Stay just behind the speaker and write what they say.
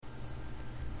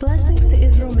Blessings to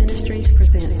Israel Ministries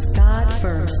presents God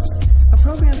First, a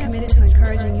program committed to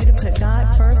encouraging you to put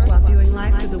God first while viewing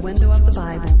life through the window of the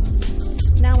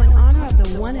Bible. Now, in honor of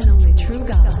the one and only true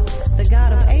God, the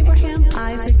God of Abraham,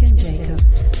 Isaac, and Jacob,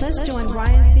 let's join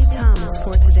Brian C. Thomas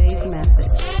for today's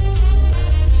message.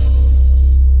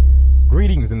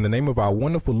 Greetings in the name of our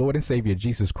wonderful Lord and Savior,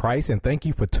 Jesus Christ, and thank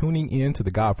you for tuning in to the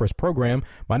God First program.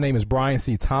 My name is Brian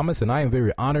C. Thomas, and I am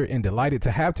very honored and delighted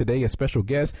to have today a special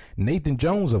guest, Nathan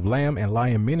Jones of Lamb and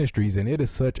Lion Ministries, and it is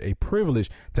such a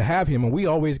privilege to have him, and we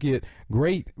always get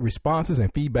great responses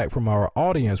and feedback from our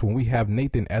audience when we have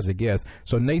Nathan as a guest.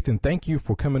 So, Nathan, thank you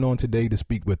for coming on today to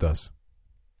speak with us.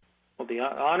 Well, the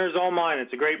honor is all mine.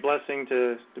 It's a great blessing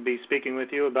to be speaking with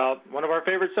you about one of our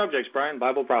favorite subjects, Brian,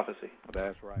 Bible prophecy.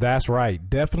 That's right. That's right.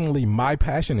 Definitely my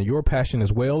passion and your passion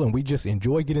as well, and we just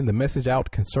enjoy getting the message out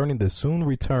concerning the soon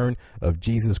return of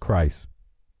Jesus Christ.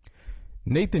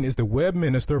 Nathan is the web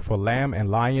minister for Lamb and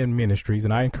Lion Ministries,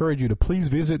 and I encourage you to please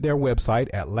visit their website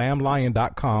at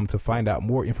lamblion.com to find out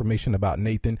more information about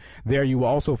Nathan. There you will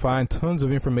also find tons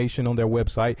of information on their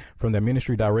website from their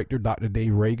ministry director, Dr.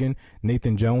 Dave Reagan,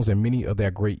 Nathan Jones, and many of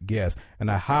their great guests, and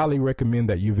I highly recommend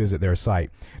that you visit their site.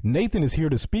 Nathan is here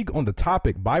to speak on the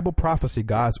topic, Bible prophecy,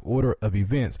 God's order of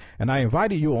events, and I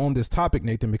invited you on this topic,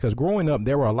 Nathan, because growing up,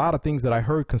 there were a lot of things that I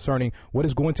heard concerning what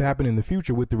is going to happen in the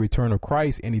future with the return of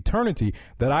Christ and eternity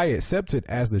that I accepted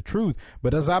as the truth.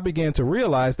 But as I began to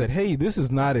realize that, hey, this is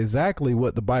not exactly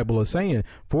what the Bible is saying.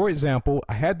 For example,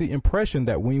 I had the impression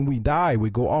that when we die, we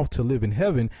go off to live in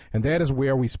heaven, and that is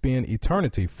where we spend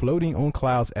eternity, floating on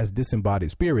clouds as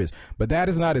disembodied spirits. But that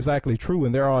is not exactly true,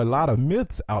 and there are a lot of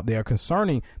myths out there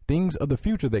concerning things of the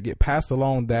future that get passed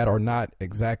along that are not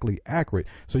exactly accurate.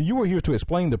 So you are here to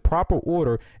explain the proper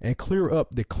order and clear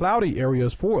up the cloudy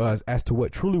areas for us as to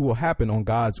what truly will happen on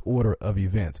God's order of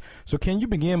events. So can you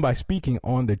begin by speaking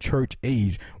on the church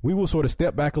age? We will sort of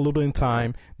step back a little in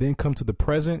time, then come to the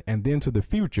present, and then to the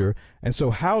future. And so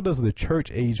how does the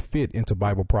church age fit into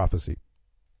Bible prophecy?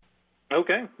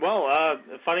 Okay. Well,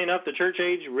 funny enough, the church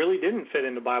age really didn't fit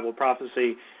into Bible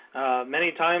prophecy.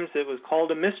 Many times it was called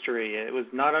a mystery. It was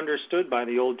not understood by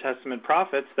the Old Testament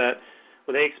prophets that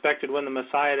they expected when the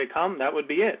Messiah to come, that would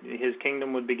be it. His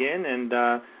kingdom would begin, and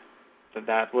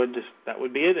that would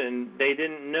be it, and they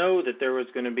didn't know that there was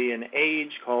going to be an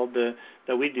age called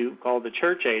the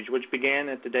church age, which began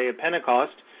at the day of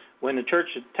Pentecost, when the church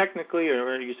technically,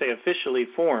 or you say officially,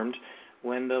 formed,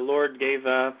 when the Lord gave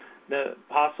the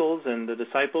apostles and the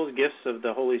disciples gifts of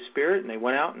the Holy Spirit, and they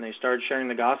went out and they started sharing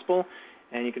the gospel.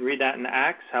 And you can read that in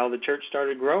Acts, how the church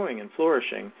started growing and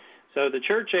flourishing. So the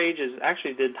church age is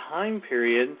actually the time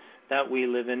period that we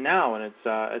live in now, and it's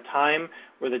a time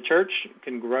where the church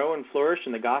can grow and flourish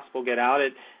and the gospel get out.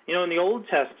 In the Old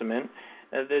Testament,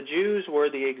 the Jews were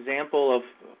the example of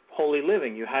holy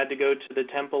living. You had to go to the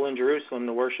temple in Jerusalem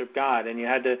to worship God, and you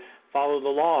had to follow the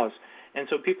laws. And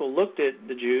so people looked at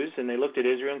the Jews, and they looked at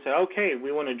Israel and said, okay,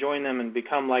 we want to join them and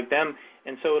become like them.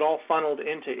 And so it all funneled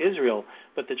into Israel.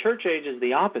 But the church age is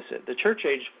the opposite. The church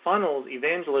age funnels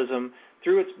evangelism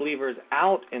through its believers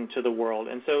out into the world.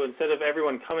 And so instead of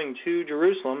everyone coming to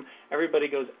Jerusalem, everybody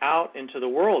goes out into the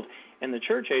world. And the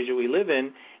church age that we live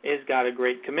in is got a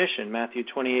great commission. Matthew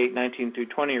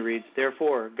 28:19-20 reads,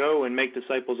 "Therefore, go and make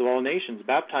disciples of all nations,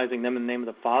 baptizing them in the name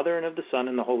of the Father and of the Son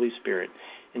and the Holy Spirit,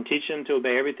 and teach them to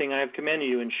obey everything I have commanded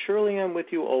you, and surely I am with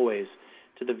you always,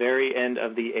 to the very end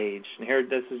of the age." And here,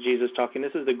 this is Jesus talking.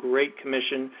 This is the Great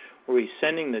Commission, where he's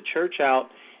sending the church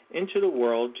out into the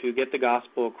world to get the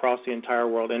gospel across the entire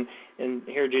world. And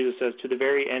here Jesus says, to the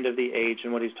very end of the age,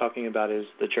 and what he's talking about is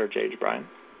the church age, Brian.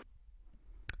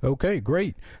 Okay,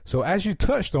 great. So as you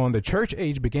touched on, the church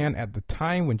age began at the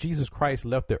time when Jesus Christ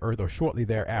left the earth, or shortly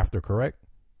thereafter, correct?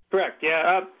 Correct,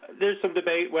 yeah. There's some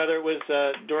debate whether it was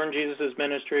during Jesus'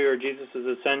 ministry or Jesus'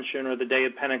 ascension or the day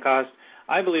of Pentecost.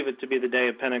 I believe it to be the day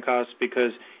of Pentecost,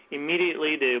 because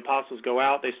immediately the apostles go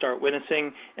out, they start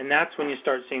witnessing, and that's when you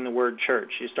start seeing the word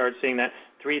church. You start seeing that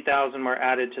 3,000 were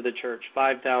added to the church,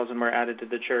 5,000 were added to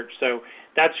the church. So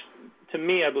that's, to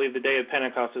me, I believe the day of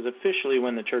Pentecost is officially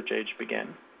when the church age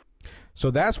began. So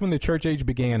that's when the church age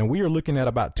began, and we are looking at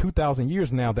about 2,000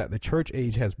 years now that the church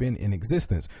age has been in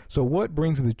existence. So what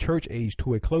brings the church age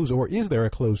to a close, or is there a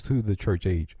close to the church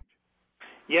age?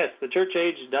 Yes, the church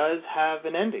age does have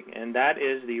an ending, and that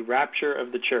is the rapture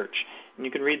of the church. And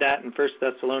you can read that in 1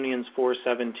 Thessalonians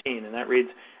 4:17, and that reads,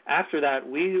 "After that,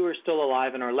 we who are still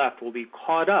alive and are left will be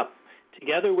caught up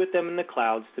together with them in the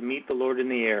clouds to meet the Lord in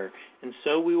the air, and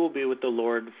so we will be with the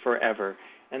Lord forever."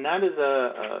 And that is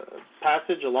a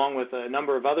passage, along with a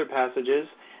number of other passages,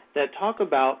 that talk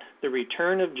about the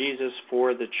return of Jesus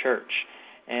for the church.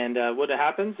 And what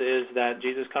happens is that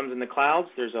Jesus comes in the clouds,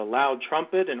 there's a loud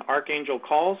trumpet, an archangel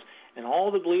calls, and all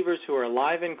the believers who are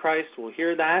alive in Christ will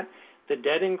hear that. The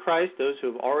dead in Christ, those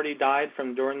who have already died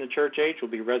from during the church age, will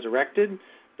be resurrected.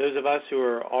 Those of us who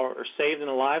are saved and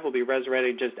alive will be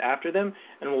resurrected just after them,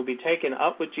 and will be taken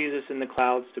up with Jesus in the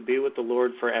clouds to be with the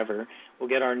Lord forever. We'll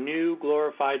get our new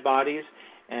glorified bodies,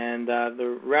 and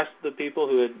the rest of the people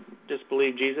who had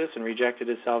disbelieved Jesus and rejected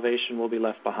his salvation will be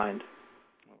left behind.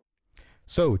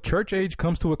 So, church age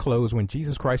comes to a close when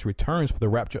Jesus Christ returns for the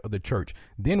rapture of the church.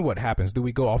 Then what happens? Do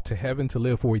we go off to heaven to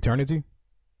live for eternity?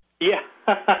 Yeah.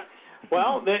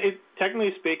 Well, technically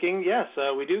speaking, yes,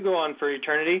 we do go on for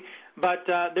eternity, but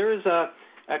there is a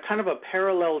kind of a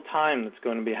parallel time that's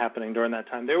going to be happening during that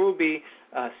time. There will be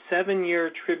a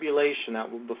 7-year tribulation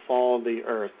that will befall the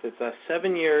earth. It's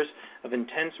 7 years of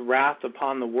intense wrath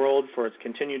upon the world for its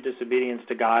continued disobedience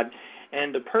to God,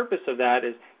 and the purpose of that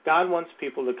is God wants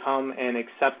people to come and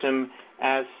accept him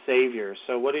as Savior.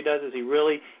 So what he does is he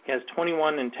has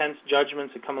 21 intense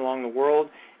judgments that come along the world,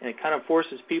 and it kind of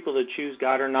forces people to choose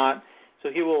God or not. So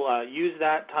he will use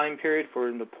that time period for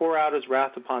him to pour out his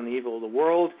wrath upon the evil of the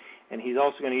world, and he's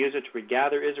also going to use it to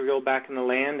regather Israel back in the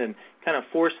land and kind of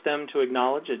force them to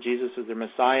acknowledge that Jesus is their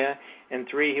Messiah. And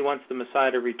 3, he wants the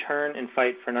Messiah to return and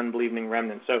fight for an unbelieving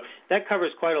remnant. So that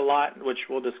covers quite a lot, which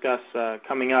we'll discuss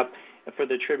coming up for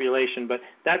the tribulation, but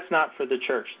that's not for the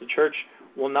church. The church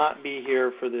will not be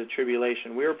here for the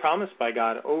tribulation. We are promised by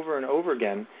God over and over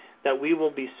again that we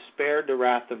will be spared the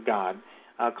wrath of God.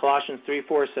 Colossians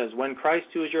 3:4 says, when Christ,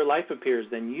 who is your life, appears,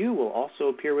 then you will also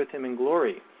appear with him in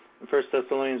glory. And 1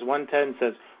 Thessalonians 1:10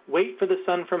 says, wait for the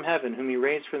Son from heaven, whom he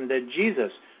raised from the dead,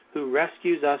 Jesus, who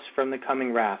rescues us from the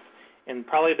coming wrath. And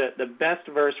probably the best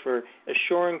verse for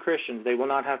assuring Christians they will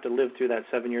not have to live through that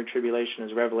 7-year tribulation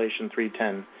is Revelation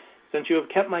 3:10. Since you have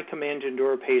kept my command to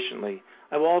endure patiently,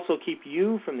 I will also keep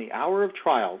you from the hour of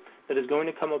trial that is going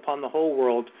to come upon the whole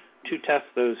world to test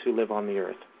those who live on the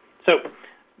earth. So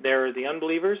there are the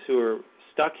unbelievers who are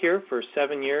stuck here for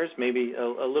 7 years, maybe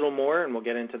a little more, and we'll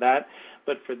get into that.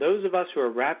 But for those of us who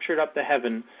are raptured up to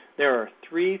heaven, there are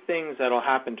 3 things that will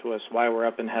happen to us while we're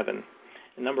up in heaven.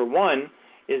 And number 1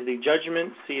 is the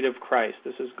judgment seat of Christ.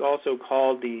 This is also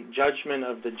called the judgment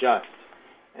of the just.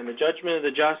 And the judgment of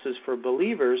the just is for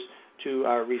believers to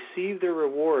receive their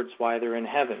rewards while they're in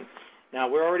heaven. Now,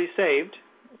 we're already saved.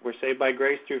 We're saved by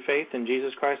grace through faith in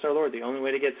Jesus Christ our Lord, the only way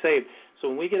to get saved. So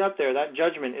when we get up there, that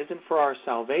judgment isn't for our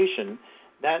salvation.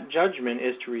 That judgment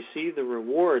is to receive the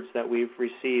rewards that we've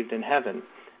received in heaven.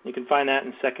 You can find that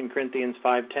in 2 Corinthians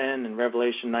 5:10 and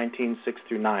Revelation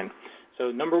 19:6-9.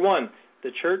 So number 1,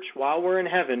 the church, while we're in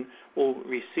heaven, will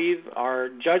receive our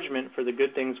judgment for the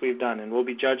good things we've done, and we'll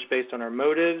be judged based on our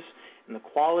motives and the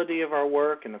quality of our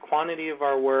work and the quantity of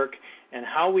our work and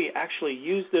how we actually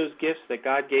use those gifts that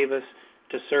God gave us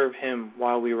to serve him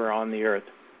while we were on the earth.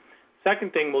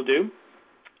 Second thing we'll do,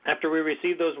 after we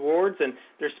receive those rewards, and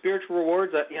they're spiritual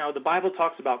rewards, the Bible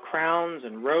talks about crowns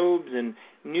and robes and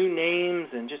new names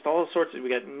and just all sorts of, we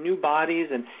got new bodies,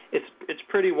 and it's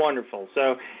pretty wonderful.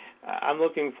 So I'm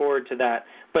looking forward to that.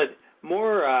 But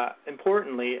more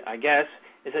importantly, I guess,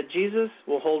 is that Jesus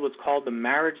will hold what's called the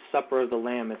marriage supper of the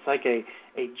Lamb. It's like a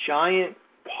giant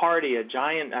party,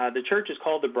 the church is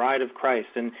called the bride of Christ,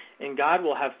 and God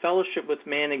will have fellowship with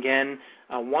man again,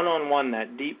 one-on-one,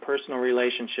 that deep personal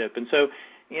relationship. And so,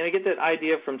 I get that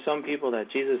idea from some people that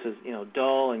Jesus is,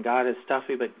 dull and God is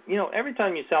stuffy, but, every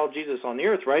time you saw Jesus on the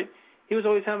earth, right, he was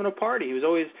always having a party. He was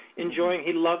always enjoying.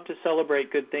 He loved to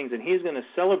celebrate good things, and he's going to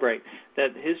celebrate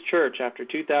that his church, after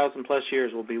 2,000-plus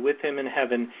years, will be with him in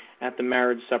heaven at the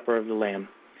marriage supper of the Lamb.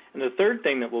 And the third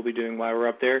thing that we'll be doing while we're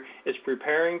up there is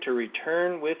preparing to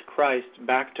return with Christ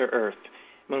back to earth.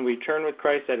 When we return with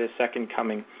Christ at his second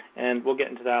coming. And we'll get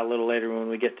into that a little later when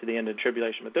we get to the end of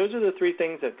tribulation. But those are the 3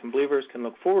 things that believers can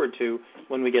look forward to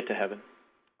when we get to heaven.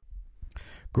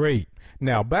 Great.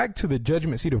 Now, back to the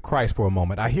judgment seat of Christ for a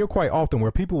moment. I hear quite often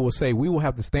where people will say we will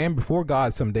have to stand before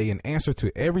God someday and answer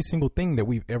to every single thing that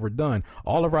we've ever done.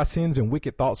 All of our sins and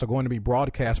wicked thoughts are going to be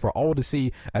broadcast for all to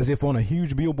see as if on a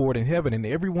huge billboard in heaven, and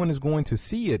everyone is going to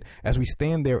see it as we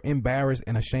stand there embarrassed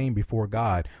and ashamed before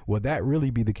God. Will that really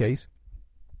be the case?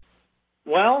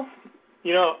 Well,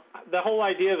 the whole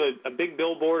idea of a big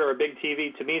billboard or a big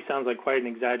TV to me sounds like quite an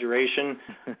exaggeration.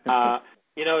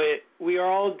 We are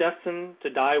all destined to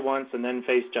die once and then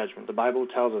face judgment. The Bible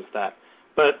tells us that.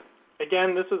 But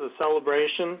again, this is a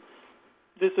celebration.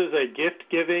 This is a gift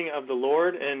giving of the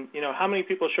Lord. And, how many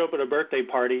people show up at a birthday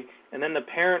party and then the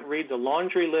parent reads a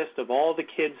laundry list of all the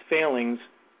kids' failings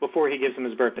before he gives them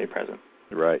his birthday present?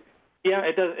 Right. Yeah,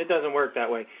 it doesn't work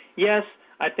that way. Yes,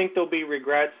 I think there'll be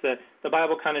regrets. The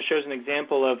Bible kind of shows an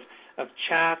example of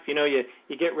chaff. You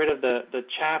get rid of the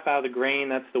chaff out of the grain.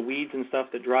 That's the weeds and stuff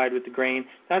that dried with the grain.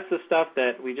 That's the stuff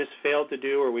that we just failed to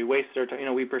do, or we wasted our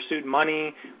time. We pursued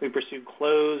money, we pursued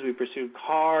clothes, we pursued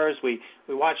cars, we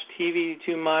watched TV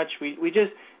too much. We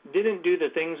just didn't do the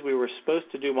things we were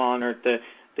supposed to do on earth.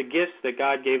 The gifts that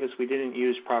God gave us we didn't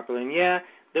use properly. And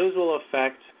those will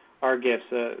affect our gifts.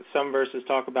 Some verses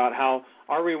talk about how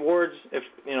our rewards, if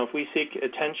we seek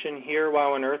attention here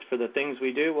while on earth for the things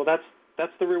we do, well,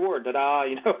 that's the reward.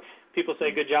 People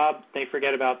say good job, they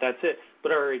forget about that's it.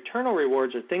 But our eternal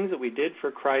rewards are things that we did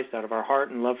for Christ out of our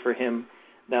heart and love for Him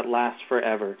that lasts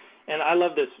forever. And I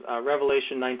love this.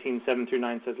 Revelation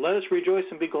 19:7-9 says, "Let us rejoice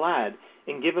and be glad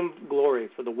and give Him glory,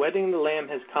 for the wedding of the Lamb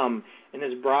has come, and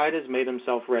His bride has made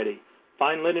Himself ready.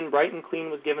 Fine linen, bright and clean,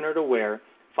 was given her to wear.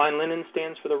 Fine linen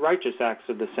stands for the righteous acts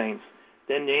of the saints.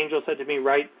 Then the angel said to me,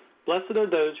 Write, Blessed are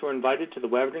those who are invited to the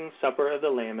wedding supper of the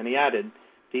Lamb. And he added,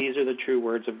 These are the true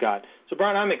words of God." So,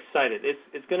 Brian, I'm excited.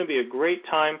 It's going to be a great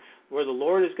time where the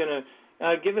Lord is going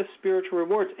to give us spiritual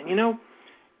rewards. And,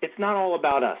 it's not all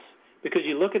about us. Because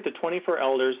you look at the 24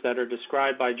 elders that are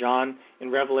described by John in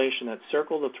Revelation that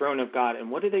circle the throne of God, and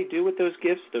what do they do with those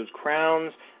gifts, those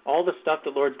crowns, all the stuff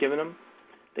the Lord's given them?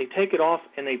 They take it off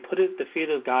and they put it at the feet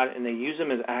of God and they use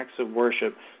them as acts of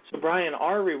worship. So, Brian,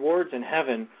 our rewards in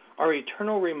heaven are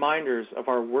eternal reminders of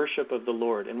our worship of the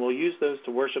Lord, and we'll use those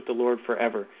to worship the Lord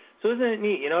forever. So isn't it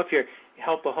neat? If you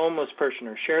help a homeless person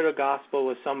or share the gospel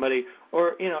with somebody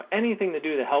or, anything to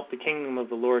do to help the kingdom of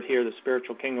the Lord here, the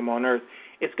spiritual kingdom on earth,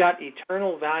 it's got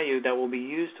eternal value that will be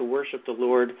used to worship the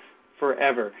Lord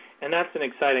forever. And that's an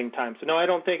exciting time. So, no, I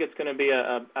don't think it's going to be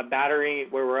a battery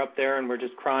where we're up there and we're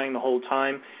just crying the whole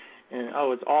time. And,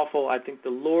 it's awful. I think the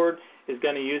Lord is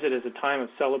going to use it as a time of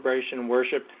celebration and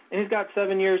worship. And He's got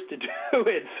 7 years to do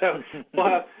it. So,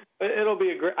 it'll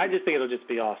be I just think it'll just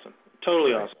be awesome.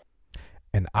 Totally awesome.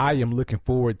 And I am looking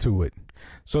forward to it.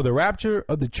 So the rapture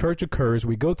of the church occurs.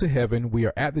 We go to heaven. We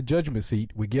are at the judgment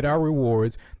seat. We get our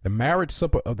rewards. The marriage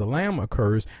supper of the Lamb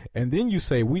occurs. And then you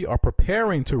say we are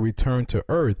preparing to return to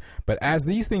earth. But as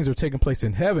these things are taking place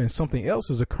in heaven, something else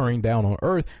is occurring down on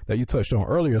earth that you touched on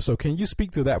earlier. So can you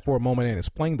speak to that for a moment and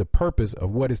explain the purpose of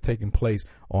what is taking place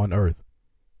on earth?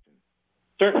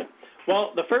 Certainly.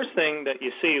 Well, the first thing that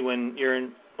you see when you're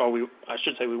in, I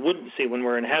should say we wouldn't see when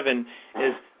we're in heaven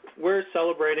is we're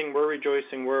celebrating, we're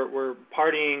rejoicing, we're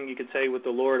partying, you could say, with the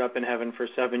Lord up in heaven for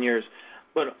 7 years.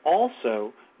 But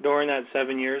also, during that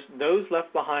 7 years, those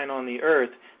left behind on the earth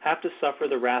have to suffer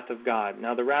the wrath of God.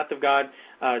 Now, the wrath of God,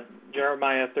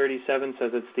 Jeremiah 37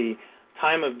 says it's the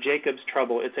time of Jacob's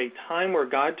trouble. It's a time where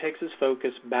God takes His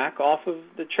focus back off of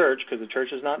the church, because the church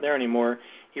is not there anymore.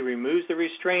 He removes the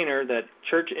restrainer, that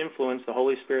church influence, the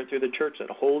Holy Spirit through the church that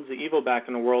holds the evil back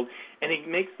in the world, and He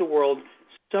makes the world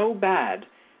so bad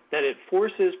that it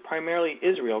forces primarily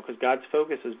Israel, because God's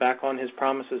focus is back on His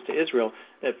promises to Israel,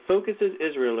 that focuses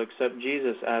Israel to accept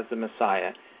Jesus as the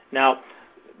Messiah. Now,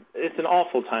 it's an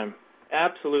awful time,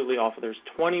 absolutely awful. There's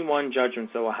 21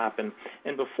 judgments that will happen.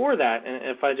 And before that,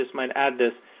 and if I just might add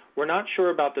this, we're not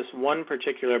sure about this one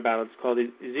particular battle. It's called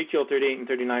Ezekiel 38 and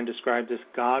 39 describes this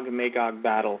Gog-Magog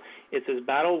battle. It's this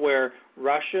battle where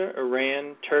Russia,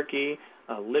 Iran, Turkey,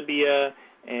 Libya,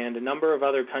 and a number of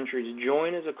other countries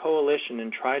join as a coalition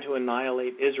and try to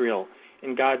annihilate Israel.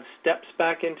 And God steps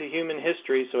back into human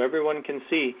history so everyone can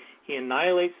see. He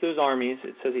annihilates those armies.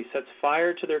 It says He sets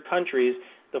fire to their countries.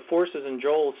 The forces in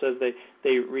Joel says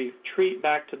they retreat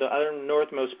back to the other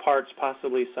northmost parts,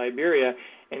 possibly Siberia,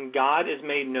 and God is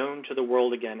made known to the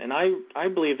world again. And I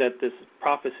believe that this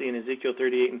prophecy in Ezekiel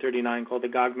 38 and 39 called the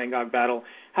Gog-Magog battle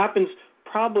happens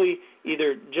probably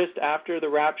either just after the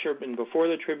rapture and before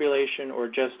the tribulation, or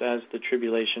just as the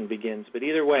tribulation begins. But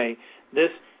either way,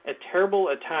 a terrible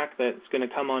attack that's going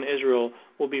to come on Israel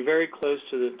will be very close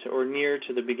or near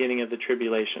to the beginning of the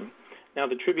tribulation. Now,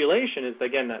 the tribulation is,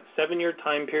 again, that 7-year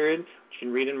time period, which you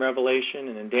can read in Revelation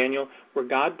and in Daniel, where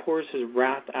God pours His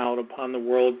wrath out upon the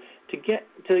world to get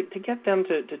them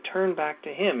to turn back to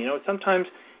Him. Sometimes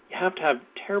you have to have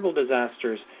terrible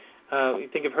disasters. You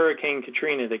think of Hurricane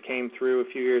Katrina that came through a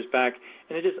few years back,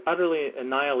 and it just utterly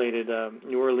annihilated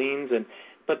New Orleans.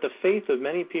 But the faith of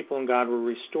many people in God were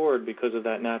restored because of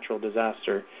that natural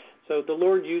disaster. So the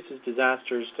Lord uses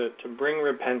disasters to bring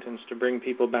repentance, to bring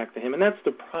people back to Him. And that's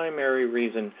the primary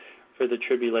reason for the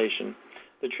tribulation.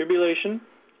 The tribulation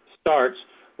starts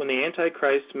when the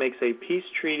Antichrist makes a peace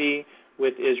treaty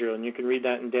with Israel. And you can read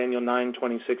that in Daniel 9,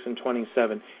 26 and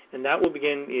 27. And that will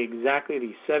begin exactly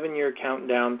the 7-year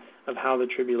countdown of how the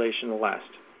tribulation will last.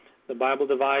 The Bible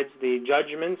divides the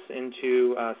judgments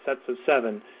into sets of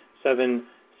 7. 7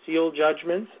 seal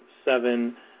judgments,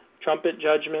 7 trumpet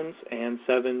judgments, and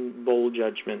 7 bowl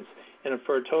judgments. And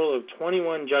for a total of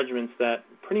 21 judgments that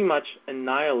pretty much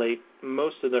annihilate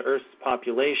most of the earth's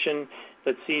population,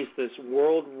 that sees this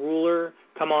world ruler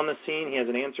come on the scene. He has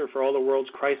an answer for all the world's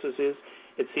crises.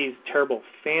 It sees terrible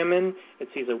famine. It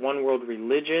sees a one-world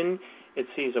religion. It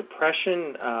sees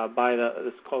oppression by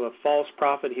it's called a false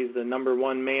prophet. He's the number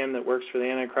one man that works for the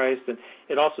Antichrist. And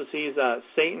it also sees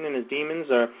Satan and his demons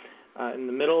are in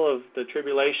the middle of the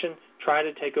tribulation, try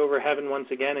to take over heaven once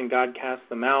again, and God casts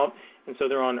them out. And so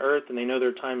they're on earth, and they know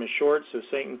their time is short, so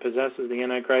Satan possesses the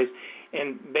Antichrist.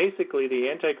 And basically, the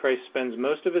Antichrist spends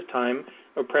most of his time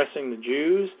oppressing the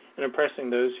Jews and oppressing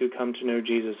those who come to know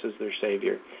Jesus as their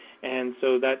Savior. And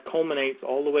so that culminates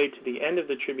all the way to the end of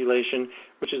the tribulation,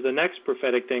 which is the next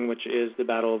prophetic thing, which is the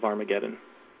Battle of Armageddon.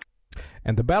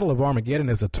 And the Battle of Armageddon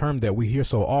is a term that we hear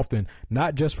so often,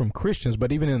 not just from Christians,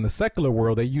 but even in the secular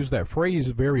world. They use that phrase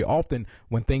very often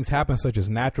when things happen, such as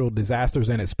natural disasters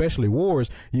and especially wars.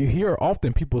 You hear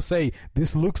often people say,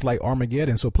 this looks like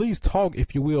Armageddon. So please talk,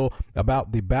 if you will,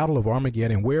 about the Battle of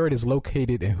Armageddon, where it is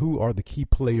located, and who are the key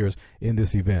players in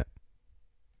this event.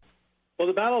 Well,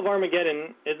 the Battle of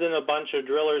Armageddon isn't a bunch of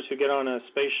drillers who get on a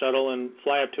space shuttle and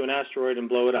fly up to an asteroid and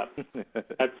blow it up.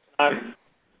 That's not...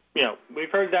 we've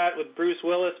heard that with Bruce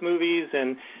Willis movies,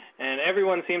 and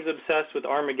everyone seems obsessed with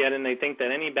Armageddon. They think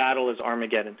that any battle is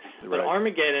Armageddon. Right. But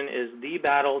Armageddon is the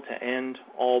battle to end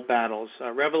all battles.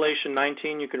 Revelation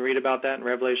 19, you can read about that in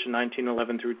Revelation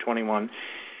 19:11 through 21.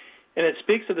 And it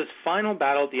speaks of this final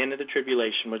battle at the end of the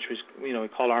tribulation, which we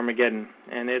call Armageddon.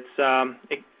 And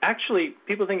it's actually,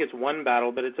 people think it's one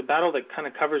battle, but it's a battle that kind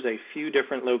of covers a few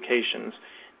different locations.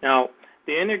 Now,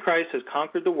 the Antichrist has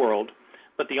conquered the world,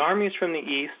 but the armies from the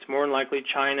east, more than likely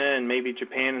China and maybe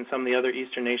Japan and some of the other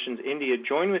eastern nations, India,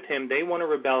 join with him. They want to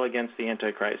rebel against the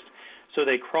Antichrist. So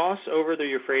they cross over the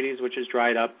Euphrates, which is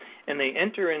dried up, and they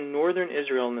enter in northern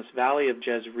Israel in this valley of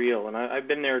Jezreel. And I've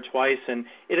been there twice, and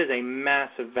it is a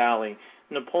massive valley.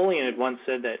 Napoleon had once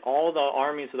said that all the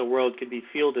armies of the world could be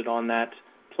fielded on that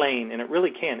plain, and it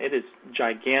really can. It is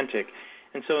gigantic.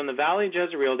 And so in the valley of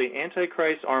Jezreel, the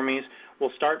Antichrist armies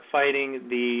will start fighting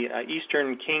the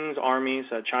Eastern kings' armies,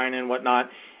 China and whatnot,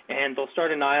 and they'll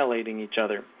start annihilating each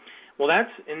other. Well,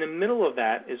 that's in the middle of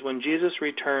that is when Jesus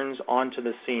returns onto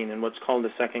the scene in what's called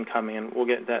the second coming, and we'll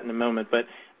get to that in a moment. But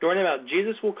during about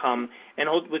Jesus will come, and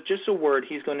with just a word,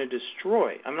 he's going to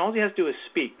destroy. I mean, all he has to do is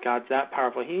speak. God's that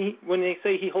powerful. When they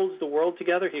say he holds the world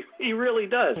together, he really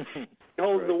does. He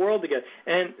holds the world together.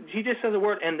 And he just says a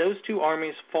word, and those two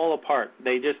armies fall apart.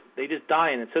 They just die.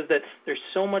 And it says that there's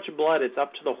so much blood, it's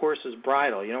up to the horse's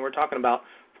bridle. We're talking about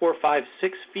 4, 5,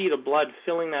 6 feet of blood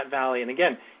filling that valley. And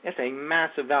again, it's a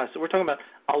massive valley. So we're talking about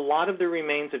a lot of the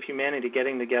remains of humanity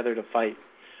getting together to fight.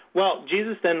 Well,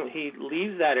 Jesus then, he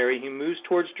leaves that area. He moves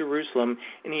towards Jerusalem,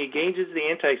 and he engages the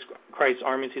Antichrist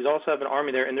armies. He's also have an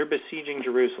army there, and they're besieging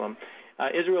Jerusalem.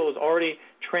 Israel is already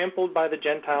trampled by the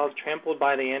Gentiles, trampled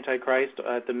by the Antichrist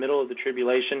at the middle of the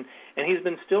tribulation, and he's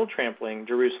been still trampling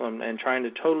Jerusalem and trying to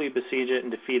totally besiege it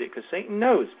and defeat it, because Satan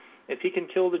knows if he can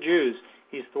kill the Jews,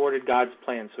 he's thwarted God's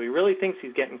plan. So he really thinks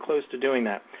he's getting close to doing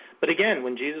that. But again,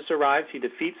 when Jesus arrives, he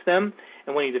defeats them,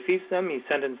 and when he defeats them, he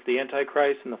sentenced the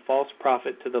Antichrist and the false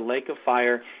prophet to the lake of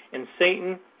fire, and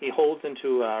Satan he holds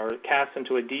into or casts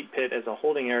into a deep pit as a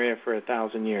holding area for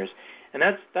 1,000 years. And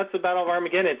that's the Battle of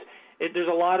Armageddon. There's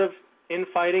a lot of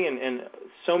infighting, and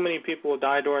so many people will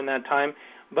die during that time,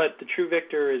 but the true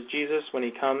victor is Jesus when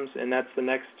he comes, and that's the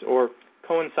next or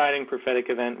coinciding prophetic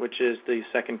event, which is the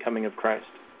second coming of Christ.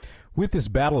 With this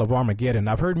Battle of Armageddon,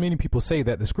 I've heard many people say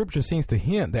that the scripture seems to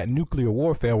hint that nuclear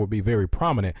warfare will be very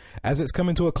prominent. As it's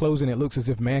coming to a close, and it looks as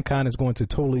if mankind is going to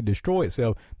totally destroy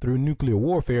itself through nuclear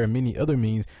warfare and many other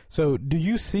means. So do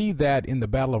you see that in the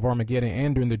Battle of Armageddon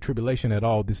and during the tribulation at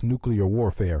all, this nuclear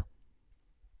warfare?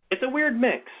 It's a weird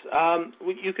mix.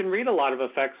 You can read a lot of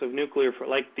effects of nuclear,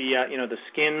 like the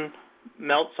skin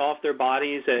melts off their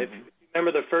bodies. If you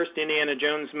remember the first Indiana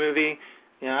Jones movie,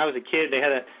 I was a kid.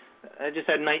 I just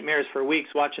had nightmares for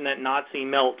weeks watching that Nazi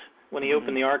melt when he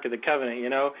opened the Ark of the Covenant,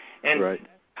 And right.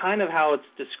 Kind of how it's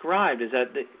described is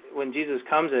that when Jesus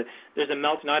comes, there's a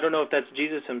melt. And I don't know if that's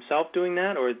Jesus himself doing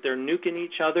that or they're nuking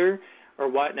each other or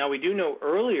what. Now, we do know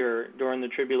earlier during the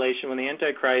tribulation when the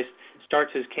Antichrist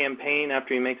starts his campaign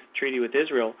after he makes the treaty with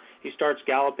Israel, he starts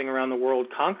galloping around the world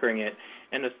conquering it.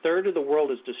 And a third of the world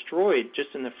is destroyed just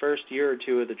in the first year or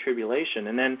two of the tribulation.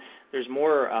 And then there's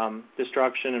more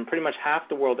destruction, and pretty much half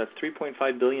the world, that's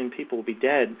 3.5 billion people, will be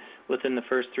dead within the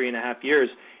first 3.5 years.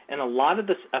 And a lot of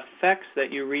the effects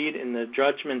that you read in the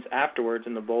judgments afterwards,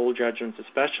 in the bowl judgments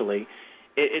especially,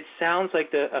 it sounds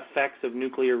like the effects of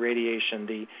nuclear radiation.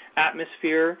 The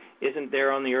atmosphere isn't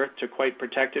there on the Earth to quite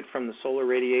protect it from the solar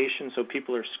radiation, so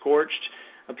people are scorched.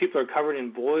 People are covered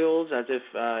in boils, as if,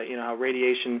 how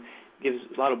radiation gives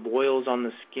a lot of boils on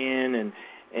the skin, and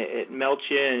it melts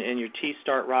you, and your teeth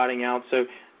start rotting out. So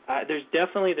there's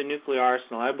definitely the nuclear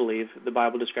arsenal, I believe, the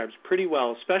Bible describes pretty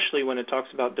well, especially when it talks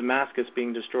about Damascus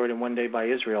being destroyed in one day by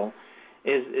Israel,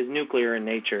 is nuclear in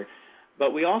nature.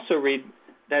 But we also read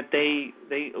that they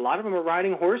a lot of them are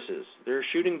riding horses. They're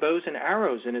shooting bows and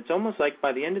arrows, and it's almost like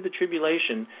by the end of the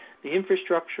tribulation, the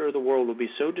infrastructure of the world will be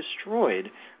so destroyed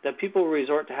that people will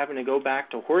resort to having to go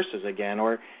back to horses again,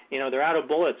 or, they're out of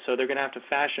bullets, so they're going to have to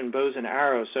fashion bows and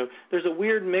arrows. So there's a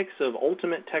weird mix of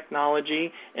ultimate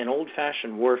technology and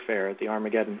old-fashioned warfare at the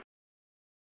Armageddon.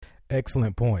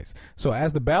 Excellent points. So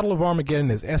as the Battle of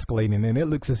Armageddon is escalating and it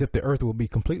looks as if the earth will be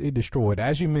completely destroyed,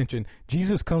 as you mentioned,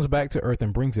 Jesus comes back to earth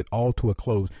and brings it all to a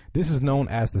close. This is known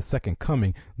as the second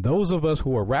coming. Those of us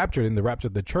who are raptured in the rapture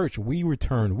of the church, we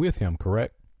return with him,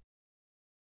 correct?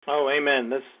 Oh,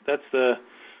 amen. That's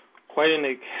quite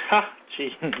an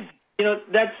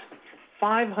that's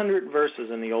 500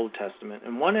 verses in the Old Testament,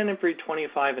 and 1 in every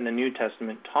 25 in the New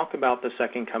Testament talk about the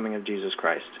second coming of Jesus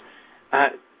Christ.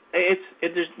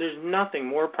 There's nothing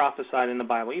more prophesied in the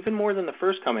Bible, even more than the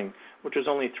first coming, which was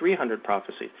only 300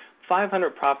 prophecies.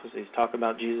 500 prophecies talk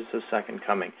about Jesus' second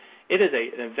coming. It is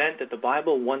an event that the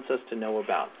Bible wants us to know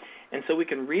about. And so we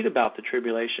can read about the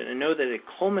tribulation and know that it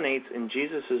culminates in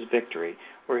Jesus' victory,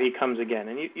 where he comes again.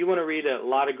 And you want to read a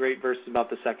lot of great verses about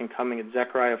the second coming. It's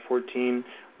Zechariah 14,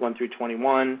 1 through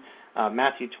 21,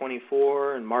 Matthew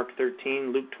 24, and Mark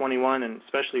 13, Luke 21, and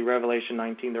especially Revelation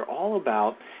 19. They're all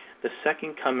about the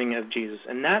second coming of Jesus.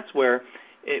 And that's where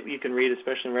you can read,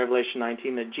 especially in Revelation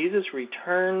 19, that Jesus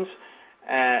returns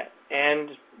and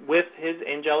with his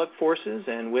angelic forces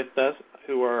and with us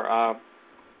who are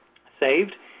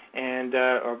saved and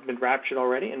have been raptured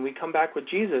already, and we come back with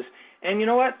Jesus. And you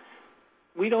know what?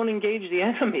 We don't engage the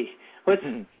enemy.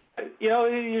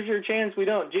 Here's your chance. We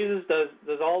don't. Jesus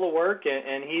does all the work,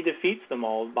 and he defeats them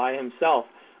all by himself,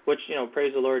 which,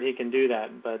 praise the Lord, he can do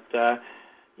that. But that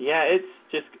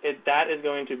is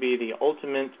going to be the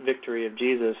ultimate victory of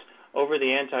Jesus over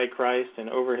the Antichrist and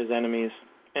over his enemies,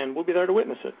 and we'll be there to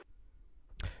witness it.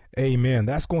 Amen.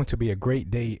 That's going to be a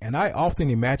great day. And I often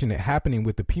imagine it happening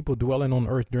with the people dwelling on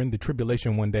earth during the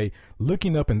tribulation one day,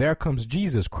 looking up, and there comes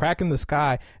Jesus cracking the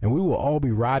sky, and we will all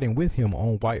be riding with him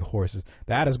on white horses.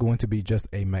 That is going to be just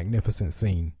a magnificent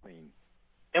scene.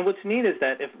 And what's neat is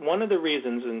that if one of the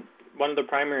reasons, and one of the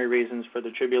primary reasons for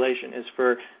the tribulation, is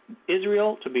for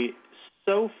Israel to be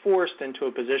so forced into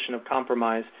a position of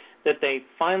compromise that they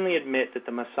finally admit that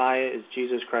the Messiah is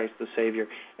Jesus Christ, the Savior.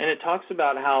 And it talks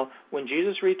about how when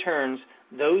Jesus returns,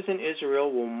 those in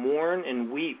Israel will mourn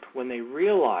and weep when they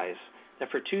realize that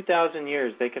for 2,000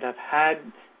 years they could have had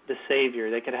the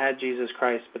Savior, they could have had Jesus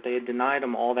Christ, but they had denied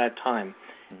him all that time.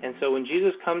 Mm-hmm. And so when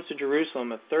Jesus comes to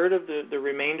Jerusalem, a third of the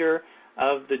remainder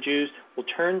of the Jews will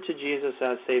turn to Jesus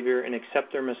as Savior and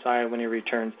accept their Messiah when he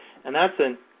returns. And that's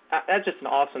just an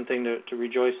awesome thing to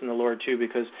rejoice in the Lord, too,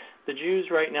 because the Jews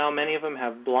right now, many of them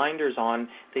have blinders on.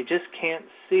 They just can't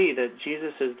see that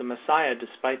Jesus is the Messiah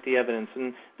despite the evidence.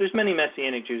 And there's many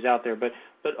Messianic Jews out there, but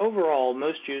overall,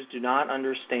 most Jews do not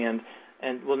understand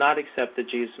and will not accept that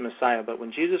Jesus is the Messiah. But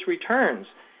when Jesus returns,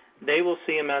 they will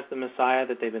see him as the Messiah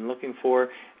that they've been looking for,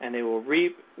 and they will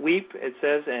weep, it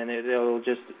says, and it'll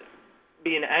just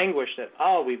be in anguish that,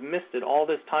 we've missed it all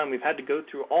this time. We've had to go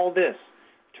through all this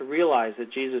to realize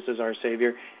that Jesus is our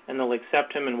Savior, and they'll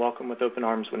accept him and welcome with open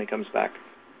arms when he comes back.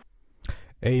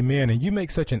 Amen. And you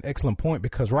make such an excellent point,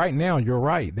 because right now, you're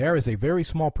right, there is a very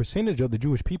small percentage of the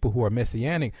Jewish people who are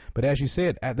Messianic, but as you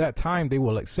said, at that time they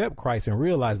will accept Christ and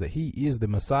realize that he is the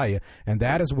Messiah, and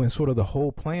that is when sort of the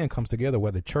whole plan comes together,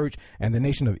 where the church and the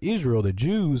nation of Israel, the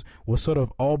Jews, will sort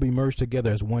of all be merged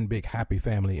together as one big happy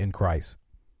family in Christ.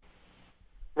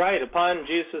 Right. Upon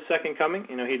Jesus' second coming,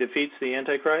 he defeats the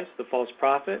Antichrist, the false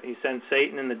prophet. He sends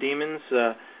Satan and the demons,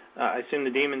 I assume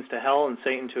the demons to hell and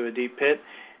Satan to a deep pit.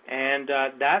 And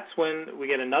that's when we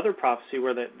get another prophecy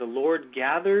where the Lord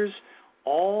gathers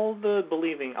all the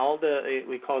believing,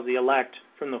 we call the elect,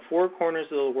 from the four corners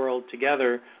of the world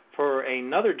together for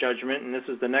another judgment, and this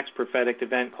is the next prophetic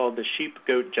event called the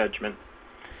sheep-goat judgment.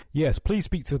 Yes, please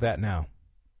speak to that now.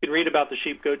 You can read about the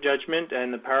sheep-goat judgment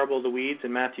and the parable of the weeds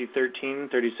in Matthew 13,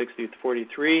 36 through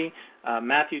 43.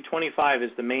 Matthew 25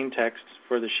 is the main text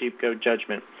for the sheep-goat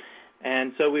judgment.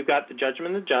 And so we've got the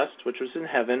judgment of the just, which was in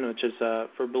heaven, which is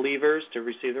for believers to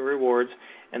receive the rewards.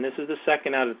 And this is the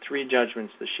second out of three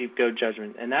judgments, the sheep-goat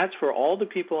judgment. And that's for all the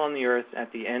people on the earth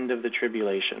at the end of the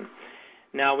tribulation.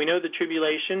 Now, we know the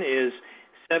tribulation is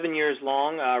 7 years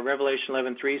long. Revelation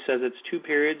 11:3 says it's 2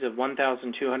 periods of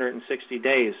 1,260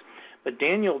 days. But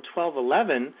Daniel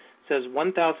 12:11 says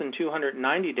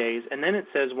 1,290 days, and then it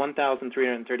says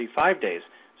 1,335 days.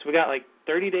 So we got like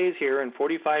 30 days here and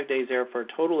 45 days there for a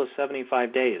total of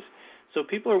 75 days. So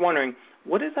people are wondering,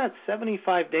 what is that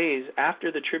 75 days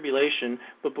after the tribulation,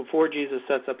 but before Jesus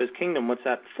sets up his kingdom? What's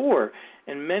that for?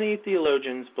 And many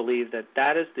theologians believe that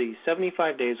that is the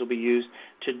 75 days will be used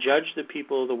to judge the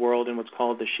people of the world in what's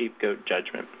called the sheep-goat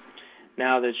judgment.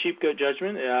 Now, the sheep-goat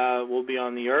judgment will be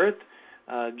on the earth.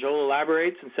 Joel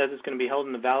elaborates and says it's going to be held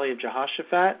in the valley of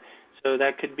Jehoshaphat. So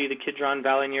that could be the Kidron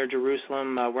Valley near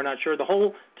Jerusalem. We're not sure. The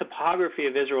whole topography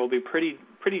of Israel will be pretty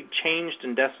changed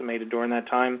and decimated during that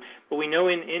time. But we know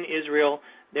in Israel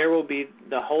there will be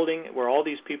the holding where all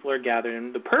these people are gathered.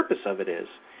 And the purpose of it is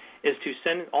to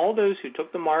send all those who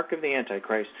took the mark of the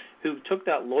Antichrist, who took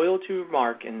that loyalty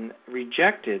mark and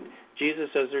rejected Jesus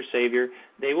as their Savior.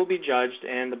 They will be judged,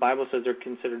 and the Bible says they're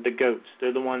considered the goats.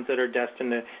 They're the ones that are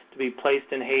destined to be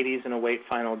placed in Hades and await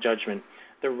final judgment.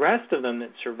 The rest of them that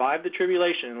survived the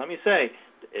tribulation, and let me say,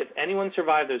 if anyone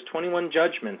survived those 21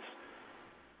 judgments,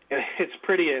 it's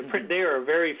there are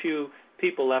very few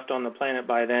people left on the planet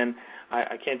by then.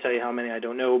 I can't tell you how many, I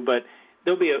don't know, but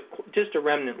there'll be just a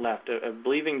remnant left of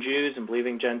believing Jews and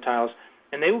believing Gentiles,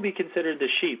 and they will be considered the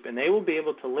sheep, and they will be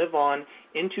able to live on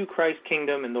into Christ's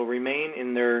kingdom, and they'll remain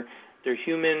in their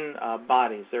human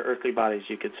bodies, their earthly bodies,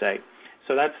 you could say.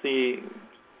 So that's the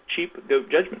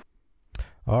sheep-goat judgment.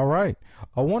 All right.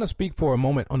 I want to speak for a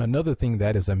moment on another thing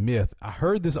that is a myth. I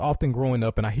heard this often growing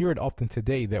up, and I hear it often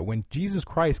today, that when Jesus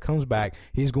Christ comes back,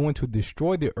 he's going to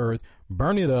destroy the earth,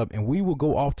 burn it up, and we will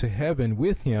go off to heaven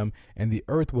with him, and the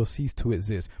earth will cease to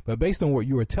exist. But based on what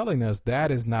you were telling us,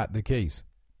 that is not the case.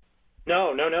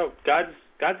 No.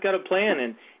 God's got a plan,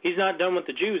 and he's not done with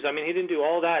the Jews. I mean, he didn't do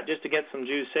all that just to get some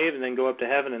Jews saved and then go up to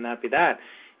heaven and that be that.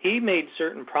 He made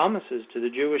certain promises to the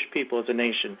Jewish people as a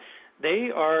nation. They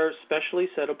are specially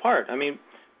set apart. I mean,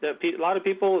 a lot of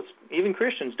people, even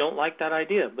Christians, don't like that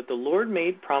idea. But the Lord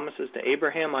made promises to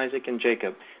Abraham, Isaac, and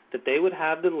Jacob that they would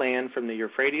have the land from the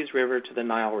Euphrates River to the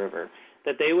Nile River,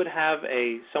 that they would have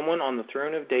someone on the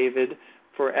throne of David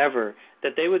forever,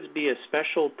 that they would be a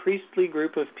special priestly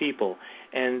group of people,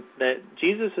 and that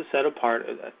Jesus is set apart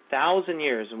 1,000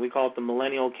 years, and we call it the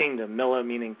millennial kingdom, millah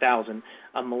meaning 1,000,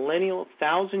 a millennial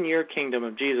 1,000-year kingdom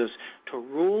of Jesus to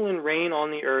rule and reign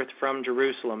on the earth from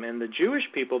Jerusalem. And the Jewish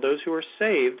people, those who are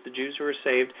saved, the Jews who are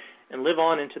saved and live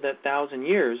on into that 1,000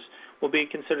 years, will be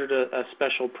considered a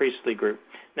special priestly group.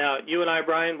 Now, you and I,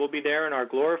 Brian, will be there in our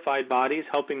glorified bodies,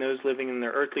 helping those living in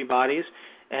their earthly bodies.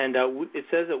 And it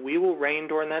says that we will reign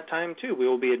during that time, too. We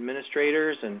will be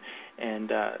administrators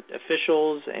and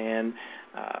officials, and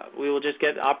we will just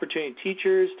get opportunity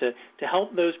teachers to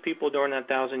help those people during that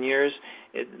 1,000 years.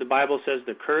 The Bible says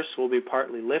the curse will be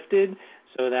partly lifted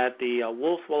so that the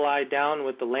wolf will lie down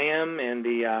with the lamb, and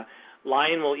the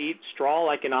lion will eat straw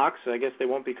like an ox. So I guess they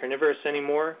won't be carnivorous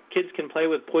anymore. Kids can play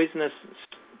with poisonous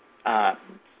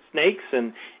snakes,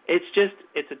 and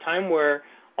it's a time where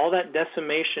all that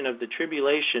decimation of the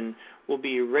tribulation will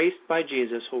be erased by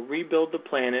Jesus. He'll rebuild the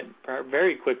planet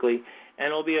very quickly, and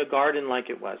it'll be a garden like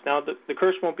it was. Now, the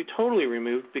curse won't be totally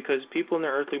removed because people in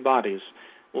their earthly bodies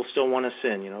will still want to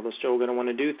sin. They're still going to want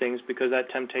to do things because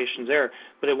that temptation's there.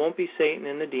 But it won't be Satan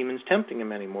and the demons tempting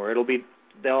them anymore.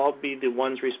 They'll all be the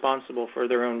ones responsible for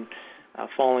their own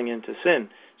falling into sin.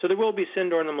 So there will be sin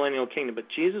during the millennial kingdom, but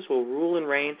Jesus will rule and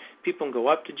reign. People can go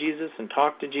up to Jesus and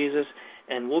talk to Jesus,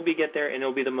 and we'll get there, and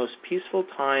it'll be the most peaceful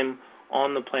time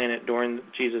on the planet during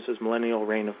Jesus' millennial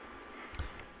reign.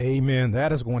 Amen.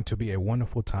 That is going to be a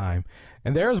wonderful time.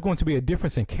 And there is going to be a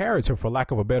difference in character, for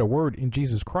lack of a better word, in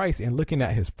Jesus Christ in looking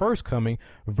at his first coming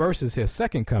versus his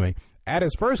second coming. At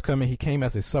his first coming, he came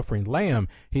as a suffering lamb.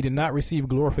 He did not receive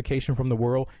glorification from the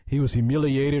world. He was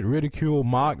humiliated, ridiculed,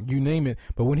 mocked, you name it.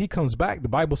 But when he comes back, the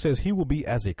Bible says he will be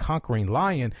as a conquering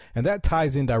lion. And that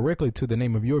ties in directly to the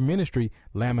name of your ministry,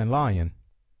 Lamb and Lion.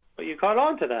 Well, you caught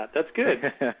on to that. That's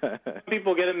good.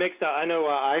 People get it mixed up. I know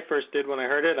I first did when I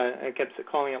heard it. I kept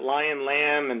calling it Lion,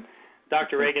 Lamb, and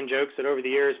Dr. Reagan jokes that over the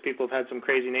years people have had some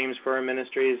crazy names for our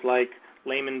ministries like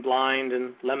Lame and Blind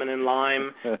and Lemon and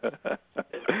Lime.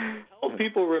 Help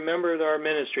people remember our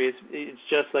ministry. It's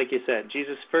just like you said.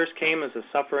 Jesus first came as a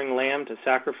suffering lamb to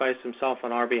sacrifice himself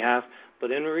on our behalf, but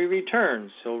when he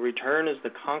returns, he'll return as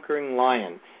the conquering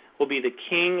lion. He'll be the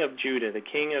king of Judah, the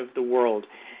king of the world.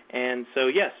 And so,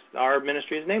 yes, our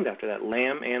ministry is named after that,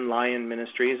 Lamb and Lion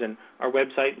Ministries, and our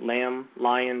website,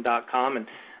 lamblion.com. And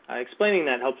explaining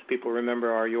that helps people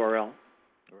remember our URL.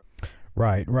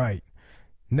 Right.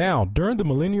 Now, during the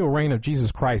millennial reign of Jesus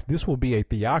Christ, this will be a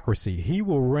theocracy. He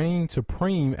will reign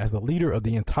supreme as the leader of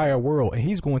the entire world, and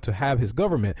he's going to have his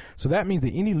government. So that means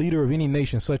that any leader of any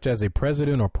nation, such as a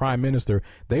president or prime minister,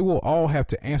 they will all have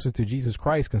to answer to Jesus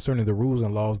Christ concerning the rules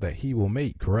and laws that he will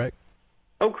make, correct?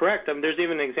 Oh, correct. There's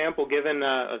even an example given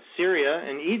of Syria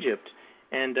and Egypt.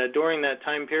 And during that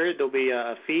time period, there'll be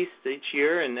a feast each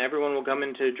year, and everyone will come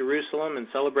into Jerusalem and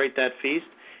celebrate that feast.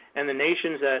 And the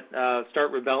nations that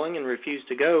start rebelling and refuse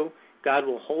to go, God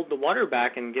will hold the water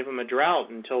back and give them a drought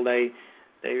until they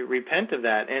repent of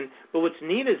that. But what's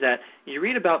neat is that you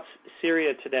read about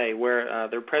Syria today, where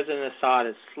their President Assad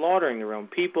is slaughtering their own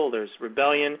people. There's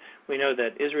rebellion. We know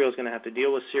that Israel is going to have to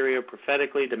deal with Syria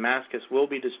prophetically. Damascus will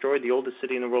be destroyed. The oldest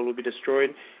city in the world will be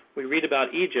destroyed. We read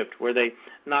about Egypt, where they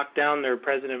knocked down their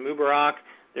President Mubarak.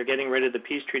 They're getting rid of the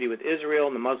peace treaty with Israel,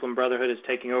 and the Muslim Brotherhood is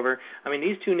taking over. I mean,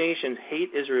 these two nations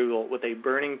hate Israel with a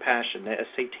burning passion, a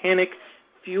satanic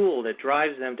fuel that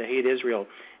drives them to hate Israel.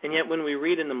 And yet when we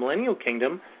read in the Millennial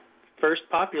Kingdom, first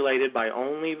populated by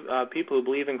only people who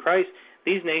believe in Christ,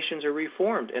 these nations are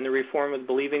reformed, and they're reformed with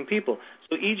believing people.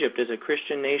 So Egypt is a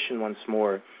Christian nation once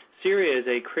more. Syria is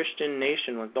a Christian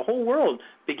nation. The whole world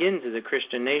begins as a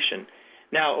Christian nation.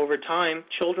 Now, over time,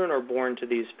 children are born to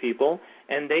these people,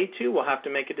 and they too will have to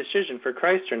make a decision for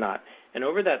Christ or not. And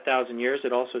over that 1,000 years,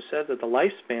 it also says that the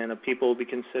lifespan of people will be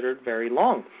considered very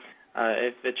long.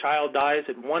 If a child dies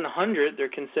at 100, they're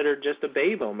considered just a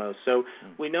babe almost. So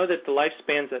we know that the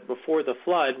lifespans that before the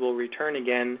flood will return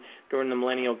again during the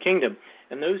millennial kingdom.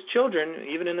 And those children,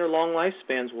 even in their long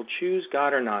lifespans, will choose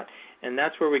God or not. And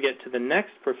that's where we get to the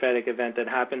next prophetic event that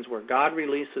happens, where God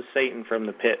releases Satan from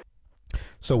the pit.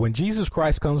 So when Jesus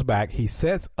Christ comes back, he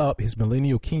sets up his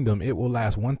millennial kingdom. It will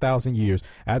last 1,000 years.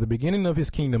 At the beginning of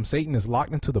his kingdom, Satan is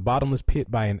locked into the bottomless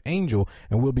pit by an angel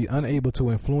and will be unable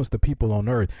to influence the people on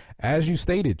earth. As you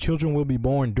stated, children will be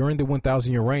born during the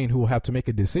 1,000-year reign who will have to make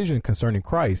a decision concerning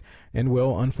Christ. And,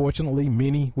 well, unfortunately,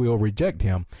 many will reject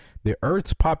him. The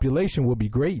earth's population will be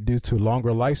great due to longer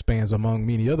lifespans, among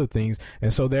many other things,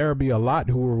 and so there will be a lot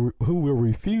who will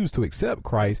refuse to accept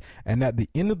Christ, and at the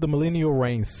end of the millennial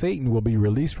reign, Satan will be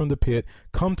released from the pit,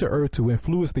 come to earth to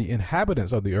influence the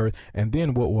inhabitants of the earth, and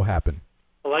then what will happen?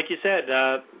 Well, like you said,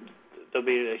 there'll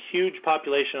be a huge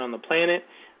population on the planet.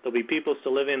 There'll be people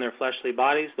still living in their fleshly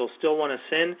bodies. They'll still want to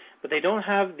sin, but they don't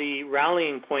have the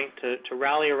rallying point to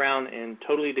rally around and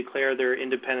totally declare their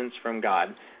independence from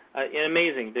God.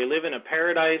 Amazing. They live in a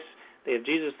paradise. They have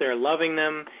Jesus there loving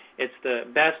them. It's the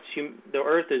best the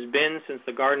earth has been since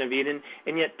the Garden of Eden,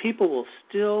 and yet people will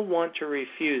still want to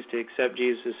refuse to accept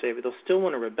Jesus as Savior. They'll still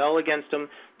want to rebel against him.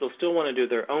 They'll still want to do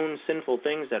their own sinful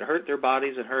things that hurt their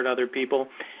bodies and hurt other people.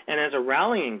 And as a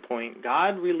rallying point,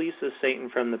 God releases Satan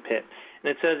from the pit. And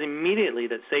it says immediately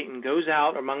that Satan goes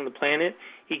out among the planet.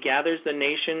 He gathers the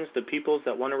nations, the peoples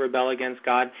that want to rebel against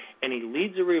God, and he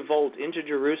leads a revolt into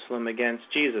Jerusalem against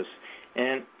Jesus.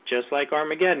 And just like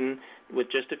Armageddon, with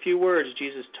just a few words,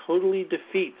 Jesus totally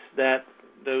defeats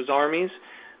those armies.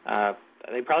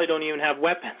 They probably don't even have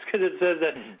weapons, because it says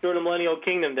that during the millennial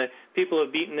kingdom that people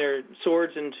have beaten their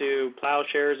swords into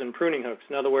plowshares and pruning hooks.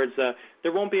 In other words,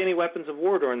 there won't be any weapons of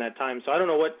war during that time. So I don't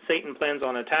know what Satan plans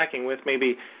on attacking with,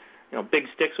 maybe big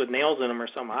sticks with nails in them or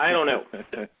something. I don't know.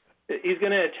 He's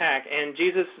going to attack, and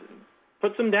Jesus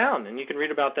puts them down. And you can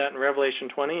read about that in Revelation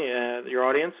 20, your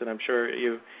audience, and I'm sure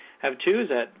you have too, is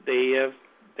that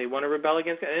they want to rebel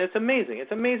against God. And it's amazing.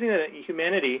 It's amazing that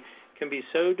humanity can be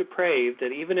so depraved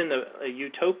that even in a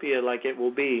utopia like it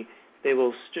will be, they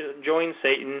will join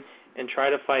Satan and try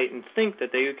to fight and think that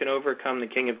they can overcome the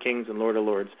King of Kings and Lord of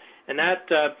Lords. And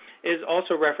that is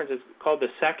also referenced, it's called the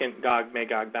second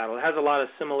Gog-Magog battle. It has a lot of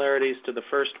similarities to the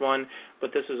first one,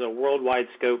 but this is a worldwide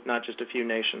scope, not just a few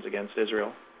nations against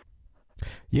Israel.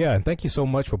 Yeah, and thank you so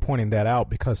much for pointing that out,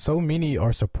 because so many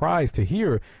are surprised to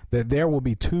hear that there will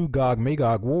be two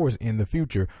Gog-Magog wars in the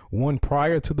future, one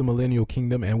prior to the millennial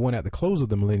kingdom and one at the close of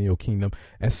the millennial kingdom.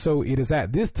 And so it is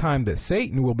at this time that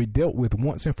Satan will be dealt with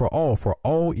once and for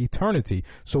all eternity.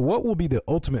 So what will be the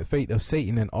ultimate fate of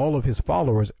Satan and all of his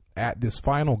followers at this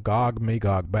final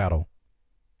Gog-Magog battle?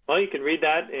 Well, you can read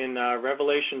that in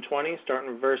Revelation 20,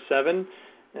 starting with verse 7.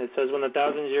 It says, when the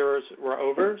 1,000 years were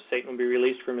over, Satan will be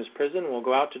released from his prison and will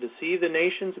go out to deceive the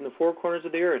nations in the four corners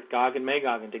of the earth, Gog and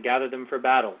Magog, and to gather them for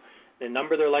battle. They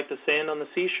number they're like the sand on the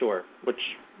seashore, which,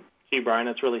 gee, Brian,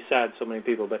 that's really sad, so many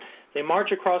people. But they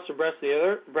march across the breadth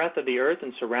of the earth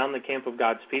and surround the camp of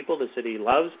God's people, the city he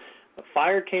loves. A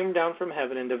fire came down from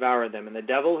heaven and devoured them, and the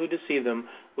devil who deceived them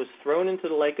was thrown into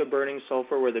the lake of burning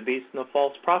sulfur where the beast and the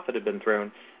false prophet had been thrown,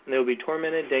 and they will be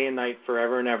tormented day and night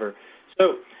forever and ever.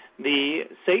 So the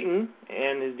Satan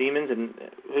and his demons, and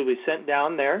who was sent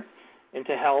down there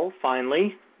into hell,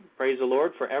 finally, praise the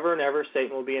Lord, forever and ever,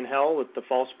 Satan will be in hell with the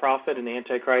false prophet and the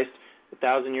Antichrist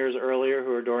 1,000 years earlier,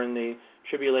 who are during the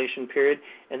tribulation period.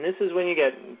 And this is when you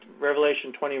get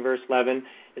Revelation 20, verse 11.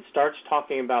 It starts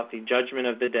talking about the judgment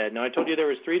of the dead. Now, I told you there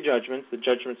was 3 judgments, the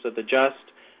judgments of the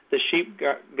just, the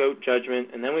sheep-goat judgment,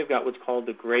 and then we've got what's called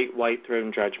the great white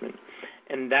throne judgment.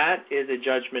 And that is a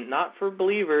judgment not for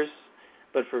believers,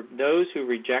 but for those who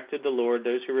rejected the Lord,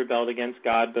 those who rebelled against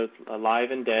God, both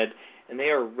alive and dead, and they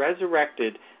are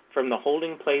resurrected from the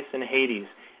holding place in Hades,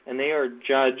 and they are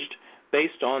judged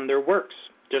based on their works,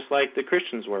 just like the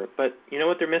Christians were. But you know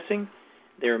what they're missing?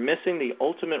 They're missing the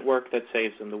ultimate work that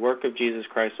saves them, the work of Jesus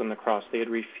Christ on the cross. They had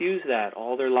refused that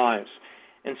all their lives,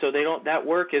 and so that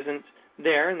work isn't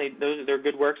there, and those are their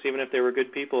good works, even if they were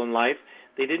good people in life.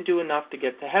 They didn't do enough to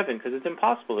get to heaven, because it's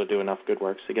impossible to do enough good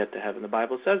works to get to heaven. The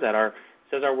Bible says that. It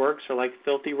says our works are like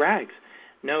filthy rags.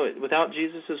 No, without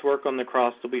Jesus' work on the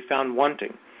cross, they'll be found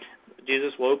wanting.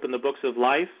 Jesus will open the books of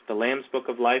life, the Lamb's Book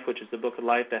of Life, which is the book of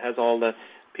life that has all the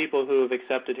people who have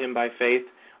accepted him by faith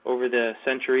over the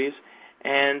centuries.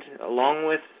 And along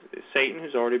with Satan,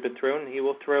 who's already been thrown, he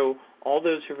will throw all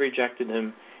those who rejected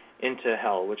him into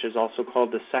hell, which is also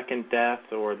called the second death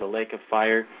or the lake of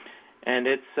fire. And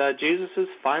it's Jesus'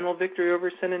 final victory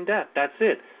over sin and death. That's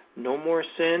it. No more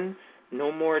sin,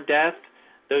 no more death.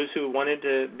 Those who wanted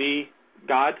to be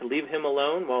God, to leave him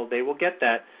alone, well, they will get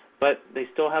that. But they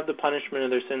still have the punishment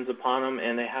of their sins upon them,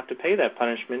 and they have to pay that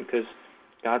punishment because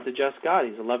God's a just God.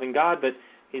 He's a loving God, but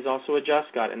he's also a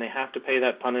just God, and they have to pay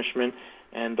that punishment,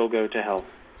 and they'll go to hell.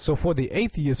 So for the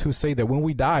atheists who say that when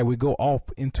we die, we go off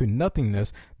into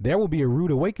nothingness, there will be a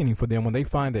rude awakening for them when they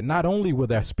find that not only will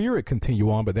their spirit continue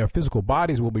on, but their physical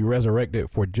bodies will be resurrected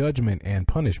for judgment and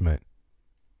punishment.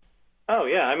 Oh,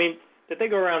 yeah. I mean, if they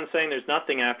go around saying there's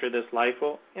nothing after this life,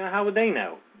 well, how would they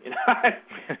know?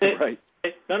 Right.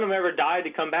 None of them ever died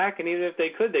to come back, and even if they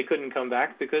could, they couldn't come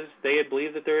back because they had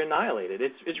believed that they're annihilated.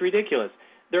 It's ridiculous.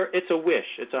 It's a wish.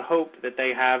 It's a hope that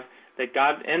they have that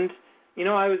God. And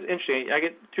I was interesting. I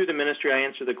get through the ministry, I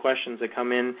answer the questions that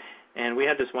come in, and we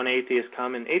had this one atheist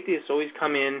come, and atheists always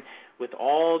come in with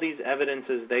all these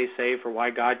evidences they say for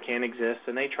why God can't exist,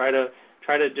 and they try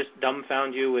to just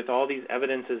dumbfound you with all these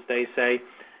evidences they say.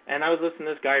 And I was listening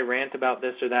to this guy rant about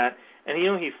this or that, and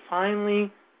he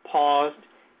finally paused.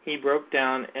 He broke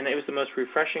down, and it was the most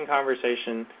refreshing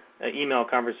email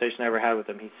conversation I ever had with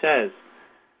him. He says,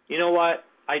 you know what?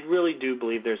 I really do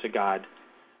believe there's a God.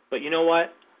 But you know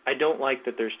what? I don't like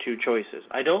that there's 2 choices.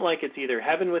 I don't like it's either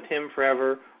heaven with him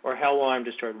forever or hell while I'm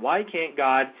destroyed. Why can't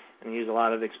God, and he used a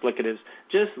lot of explicatives,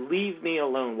 just leave me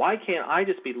alone? Why can't I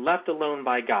just be left alone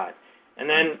by God? And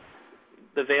then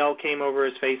the veil came over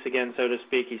his face again, so to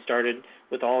speak. He started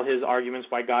with all his arguments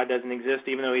why God doesn't exist,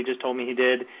 even though he just told me he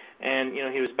did. And,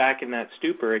 he was back in that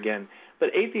stupor again. But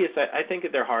atheists, I think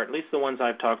at their heart, at least the ones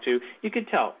I've talked to, you could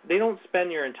tell. They don't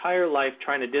spend your entire life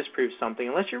trying to disprove something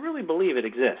unless you really believe it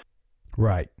exists.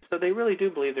 Right. So they really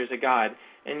do believe there's a God.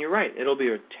 And you're right. It'll be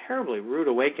a terribly rude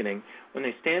awakening when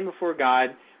they stand before God,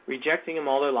 rejecting him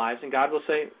all their lives, and God will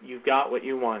say, you've got what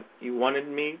you want. You wanted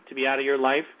me to be out of your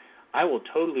life? I will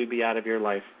totally be out of your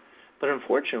life. But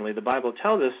unfortunately, the Bible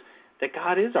tells us that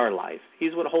God is our life.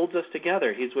 He's what holds us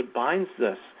together. He's what binds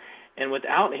us. And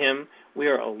without him, we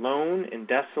are alone and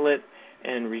desolate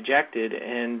and rejected,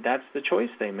 and that's the choice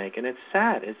they make. And it's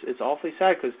sad. It's awfully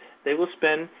sad because they will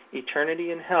spend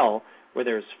eternity in hell where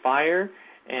there's fire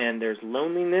and there's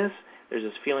loneliness, there's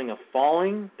this feeling of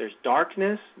falling, there's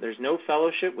darkness, there's no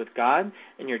fellowship with God,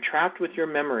 and you're trapped with your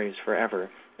memories forever.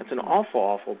 It's an awful,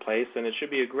 awful place, and it should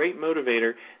be a great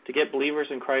motivator to get believers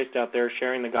in Christ out there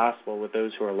sharing the gospel with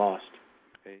those who are lost.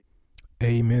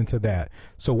 Amen to that.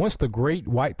 So once the great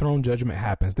white throne judgment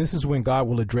happens, this is when God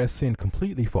will address sin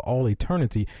completely for all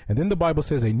eternity. And then the Bible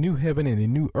says a new heaven and a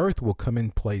new earth will come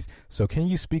in place. So can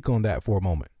you speak on that for a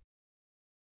moment?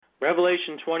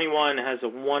 Revelation 21 has a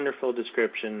wonderful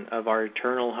description of our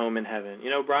eternal home in heaven.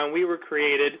 Brian, we were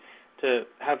created to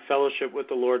have fellowship with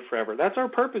the Lord forever. That's our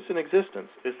purpose in existence,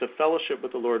 is to fellowship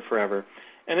with the Lord forever.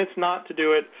 And it's not to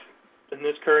do it in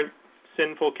this current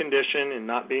sinful condition and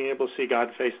not being able to see God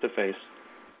face to face.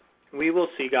 We will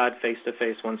see God face to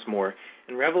face once more.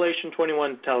 And Revelation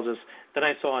 21 tells us that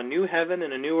I saw a new heaven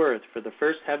and a new earth, for the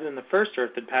first heaven and the first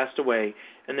earth had passed away,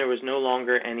 and there was no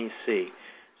longer any sea.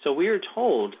 So we are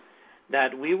told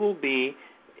that we will be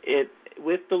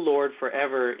with the Lord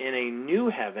forever in a new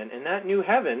heaven, and that new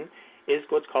heaven is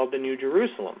what's called the New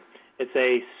Jerusalem. It's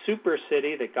a super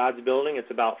city that God's building.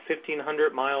 It's about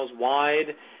 1,500 miles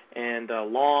wide, and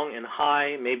long and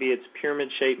high. Maybe it's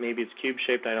pyramid-shaped, maybe it's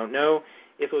cube-shaped, I don't know.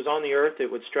 If it was on the earth,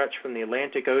 it would stretch from the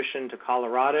Atlantic Ocean to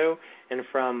Colorado, and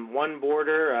from one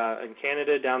border in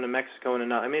Canada down to Mexico and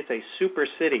another. I mean, it's a super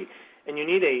city, and you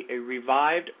need a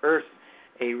revived earth,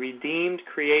 a redeemed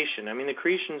creation. I mean, the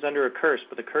creation's under a curse,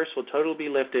 but the curse will totally be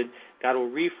lifted. God will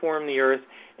reform the earth,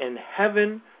 and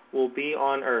heaven will be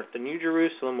on earth. The New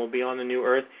Jerusalem will be on the new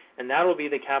earth, and that will be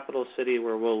the capital city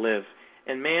where we'll live.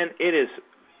 And man, it is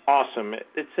awesome.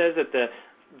 It says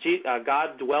that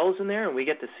God dwells in there, and we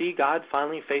get to see God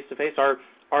finally face to face.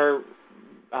 Our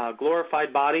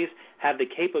glorified bodies have the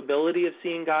capability of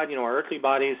seeing God. You know, our earthly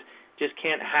bodies just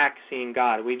can't hack seeing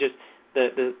God. We just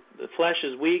the flesh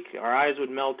is weak. Our eyes would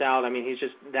melt out. I mean, he's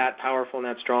just that powerful and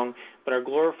that strong. But our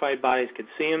glorified bodies could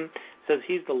see him. It says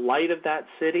he's the light of that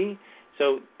city.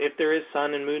 So if there is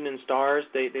sun and moon and stars,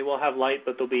 they will have light,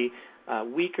 but they'll be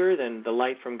weaker than the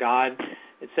light from God.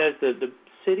 It says that the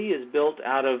city is built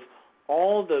out of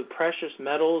all the precious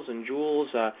metals and jewels.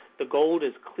 The gold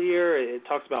is clear. It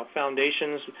talks about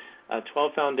foundations,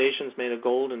 12 foundations made of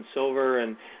gold and silver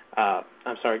and,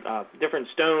 different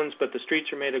stones, but the streets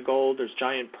are made of gold. There's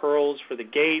giant pearls for the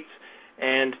gates.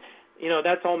 And, you know,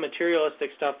 that's all materialistic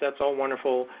stuff. That's all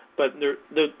wonderful. But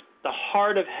the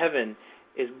heart of heaven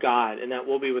is God, and that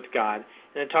will be with God.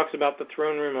 And it talks about the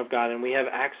throne room of God, and we have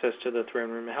access to the throne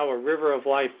room, and how a river of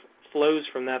life flows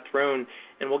from that throne,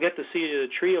 and we'll get to see the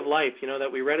tree of life, you know,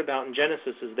 that we read about in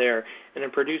Genesis is there, and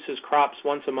it produces crops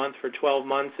once a month for 12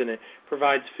 months, and it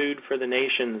provides food for the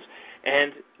nations.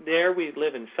 And there we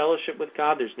live in fellowship with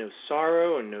God. There's no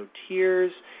sorrow and no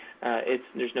tears.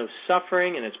 There's no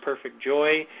suffering, and it's perfect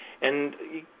joy. And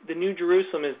the New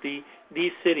Jerusalem is the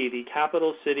city, the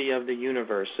capital city of the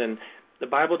universe. And the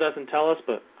Bible doesn't tell us,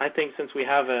 but I think since we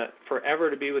have a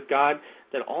forever to be with God,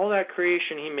 that all that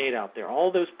creation he made out there,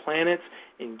 all those planets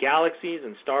and galaxies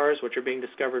and stars, which are being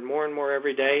discovered more and more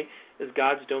every day, is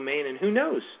God's domain. And who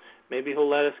knows? Maybe he'll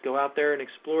let us go out there and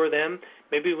explore them.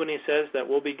 Maybe when he says that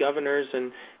we'll be governors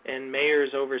and mayors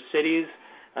over cities,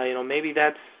 maybe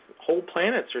that's whole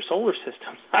planets or solar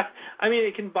systems. I mean,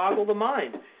 it can boggle the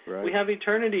mind. Right. We have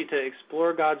eternity to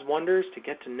explore God's wonders, to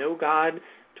get to know God,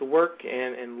 to work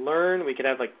and learn. We could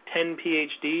have like 10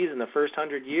 PhDs in the first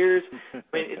 100 years. I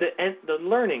mean, the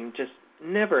learning just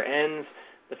never ends.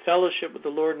 The fellowship with the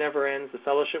Lord never ends. The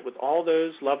fellowship with all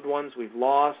those loved ones we've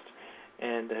lost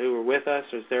and who are with us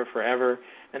is there forever.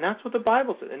 And that's what the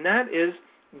Bible says. And that is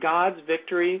God's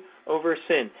victory over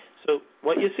sin. So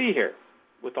what you see here,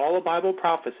 with all the Bible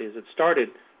prophecies, it started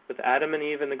with Adam and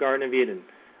Eve in the Garden of Eden.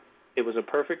 It was a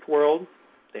perfect world.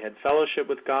 They had fellowship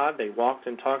with God. They walked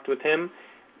and talked with him.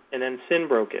 And then sin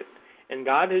broke it. And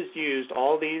God has used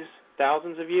all these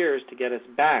thousands of years to get us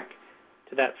back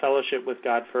to that fellowship with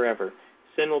God forever.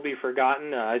 Sin will be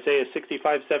forgotten. Isaiah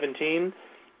 65:17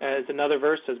 is another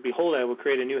verse, says, "Behold, I will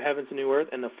create a new heavens and new earth,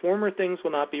 and the former things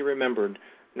will not be remembered,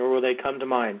 nor will they come to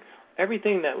mind."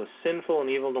 Everything that was sinful and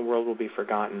evil in the world will be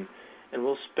forgotten, and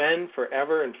we'll spend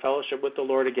forever in fellowship with the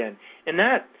Lord again. And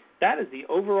that is the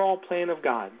overall plan of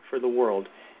God for the world,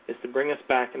 is to bring us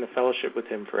back into fellowship with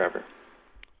him forever.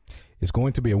 It's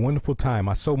going to be a wonderful time.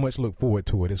 I so much look forward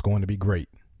to it. It's going to be great.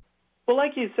 Well,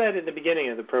 like you said at the beginning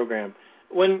of the program,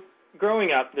 when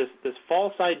growing up, this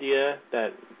false idea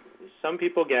that some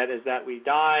people get is that we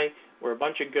die, we're a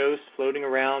bunch of ghosts floating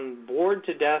around, bored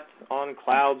to death on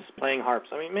clouds playing harps.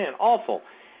 I mean, man, awful.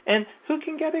 And who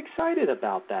can get excited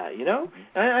about that, you know?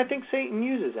 And I think Satan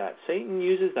uses that. Satan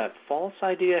uses that false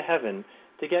idea of heaven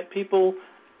to get people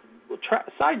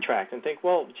sidetracked and think,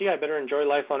 well, gee, I better enjoy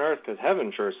life on earth because heaven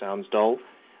sure sounds dull.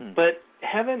 But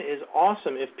heaven is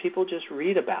awesome if people just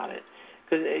read about it.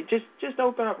 Because just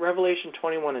open up Revelation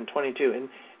 21 and 22,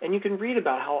 and you can read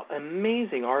about how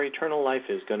amazing our eternal life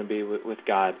is going to be with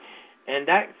God. And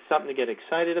that's something to get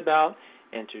excited about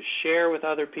and to share with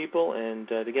other people, and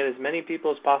to get as many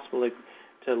people as possible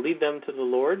to lead them to the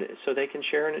Lord so they can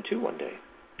share in it too one day.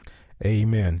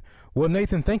 Amen. Well,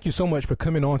 Nathan, thank you so much for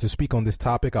coming on to speak on this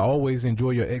topic. I always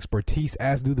enjoy your expertise,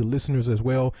 as do the listeners as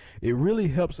well. It really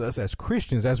helps us as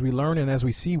Christians as we learn and as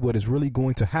we see what is really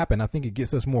going to happen. I think it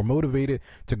gets us more motivated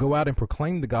to go out and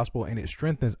proclaim the gospel, and it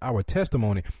strengthens our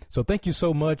testimony. So thank you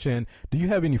so much. And do you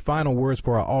have any final words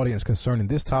for our audience concerning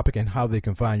this topic and how they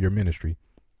can find your ministry?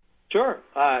 Sure.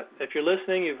 If you're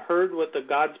listening, you've heard what the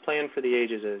God's plan for the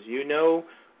ages is. You know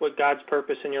what God's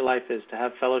purpose in your life is, to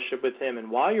have fellowship with him,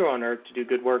 and while you're on earth, to do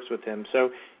good works with him.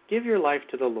 So give your life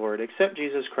to the Lord. Accept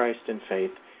Jesus Christ in faith.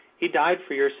 He died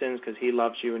for your sins because he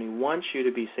loves you, and he wants you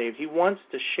to be saved. He wants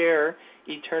to share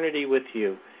eternity with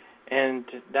you. And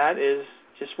that is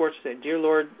just worth saying, dear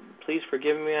Lord, please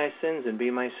forgive me my sins and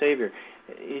be my Savior.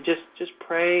 you just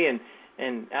pray and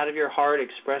out of your heart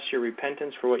express your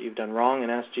repentance for what you've done wrong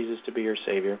and ask Jesus to be your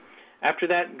Savior. After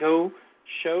that, go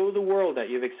show the world that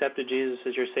you've accepted Jesus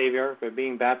as your Savior by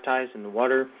being baptized in the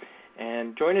water,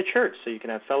 and join a church so you can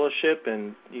have fellowship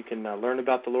and you can learn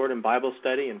about the Lord in Bible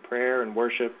study and prayer and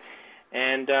worship.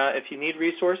 And if you need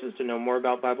resources to know more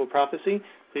about Bible prophecy,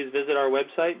 please visit our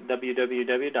website,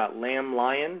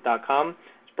 www.lamblion.com. As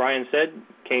Brian said,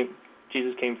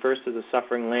 Jesus came first as a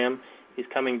suffering lamb. He's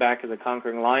coming back as a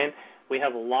conquering lion. We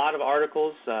have a lot of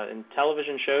articles in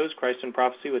television shows, Christ in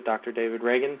Prophecy with Dr. David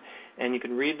Reagan, and you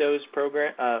can read those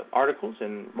articles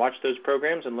and watch those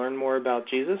programs and learn more about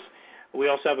Jesus. We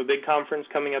also have a big conference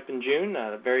coming up in June,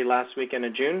 the very last weekend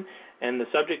of June, and the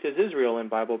subject is Israel in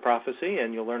Bible prophecy,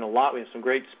 and you'll learn a lot. We have some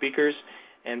great speakers.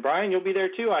 And, Brian, you'll be there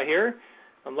too, I hear.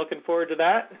 I'm looking forward to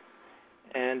that.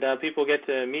 And people get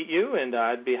to meet you, and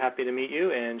I'd be happy to meet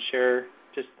you and share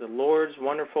just the Lord's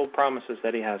wonderful promises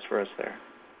that he has for us there.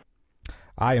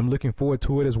 I am looking forward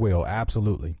to it as well.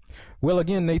 Absolutely. Well,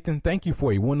 again, Nathan, thank you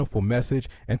for a wonderful message.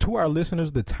 And to our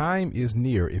listeners, the time is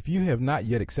near. If you have not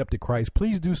yet accepted Christ,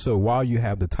 please do so while you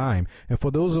have the time. And for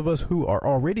those of us who are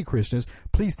already Christians,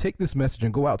 please take this message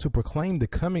and go out to proclaim the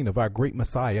coming of our great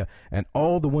Messiah and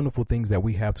all the wonderful things that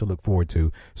we have to look forward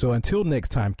to. So until next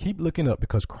time, keep looking up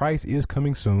because Christ is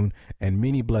coming soon, and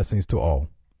many blessings to all.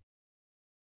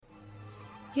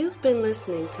 You've been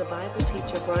listening to Bible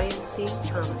teacher Brian C.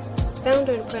 Thomas,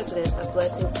 founder and president of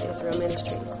Blessings to Israel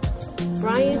Ministries.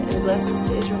 Brian and Blessings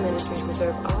to Israel Ministries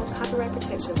reserve all copyright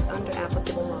protections under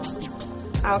applicable law.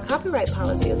 Our copyright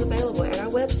policy is available at our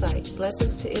website,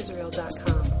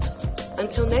 blessingstoisrael.com.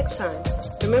 Until next time,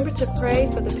 remember to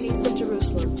pray for the peace of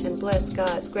Jerusalem and bless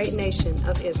God's great nation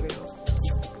of Israel.